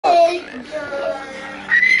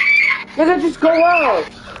Nigga, just go out.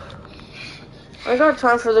 I ain't got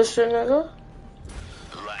time for this shit, nigga.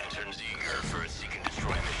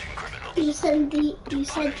 You said the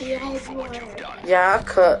right word. Yeah,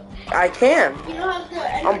 I can. You don't have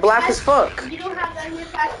the. I'm black as fuck. You don't have the Ender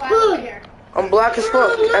Pass file here. I'm black as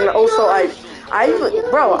fuck, and also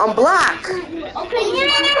bro, I'm black. Okay,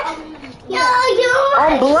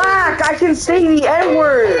 I'm black. I can say the N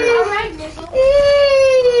word.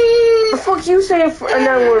 The fuck you saying an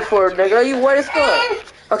N word for, nigga? You white as fuck.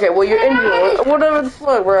 Okay, well you're Indian. Whatever the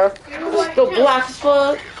fuck, bro. Still black as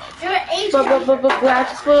fuck. Black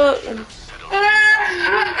as fuck.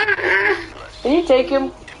 Can you take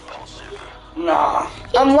him? Nah.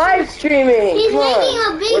 I'm live streaming. He's making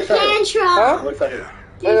a big tantrum. Huh?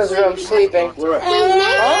 In his room, sleeping. He's making a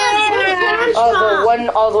big tantrum. Oh, the one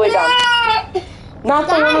all the way down. Not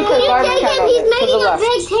the one with the garbage can on He's it. To the making a left.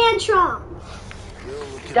 big tantrum.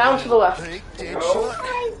 Down to the left.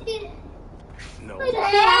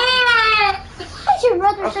 What's your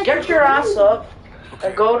brother? Get your ass up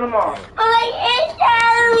and go to mom.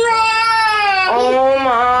 Oh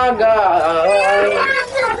my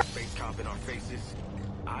god. Face cop in our faces.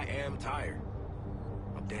 I am tired.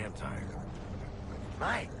 I'm damn tired.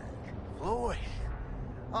 Mate, Lloyd,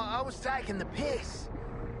 I was taking the piss.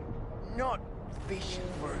 Not fishing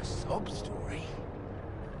for a sob story.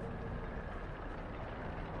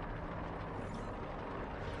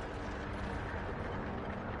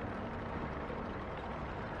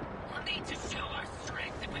 We'll need to show our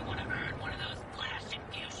strength if we want to earn one of those flash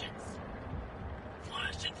infusions.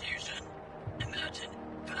 Flash infusion? Imagine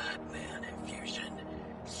Batman infusion,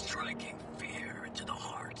 striking fear into the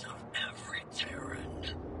heart of every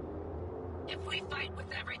Terran. If we fight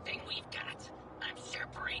with everything we've got, I'm sure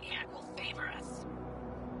Brainiac will favor us.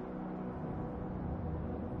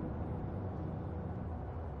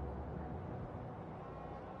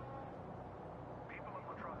 People of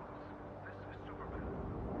Metropolis, this is Superman.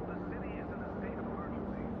 The city is in a state of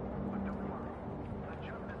emergency, but don't worry. The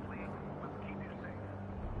Justice League will keep you safe.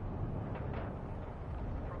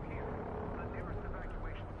 From here, the nearest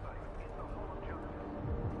evacuation site is the Hall of Justice.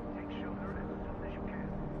 Take shelter as soon as you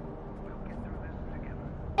can. We'll get through this together.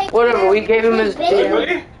 Whatever, we gave him his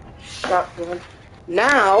damn shotgun.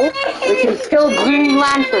 Now, we can kill Green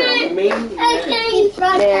Lantern.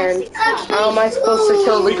 And how am I supposed to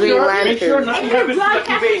kill the Green Lantern?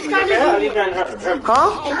 Huh?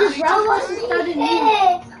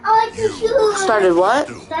 Started what?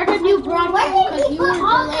 Start a new broadcast because you were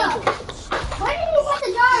delayed. Why did you put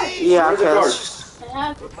the jar? Yeah, okay.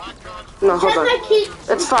 No, hold on.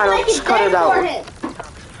 It's fine, I'll just cut it out.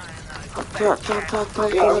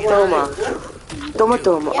 Toma.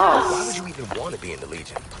 Oh. Why would you even want to be in the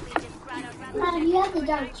Legion? You have the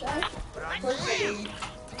jar, right?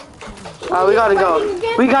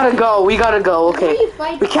 We gotta go, okay.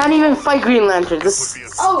 We can't even fight Green Lantern, this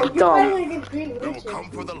is dumb.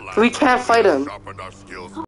 We can't fight him.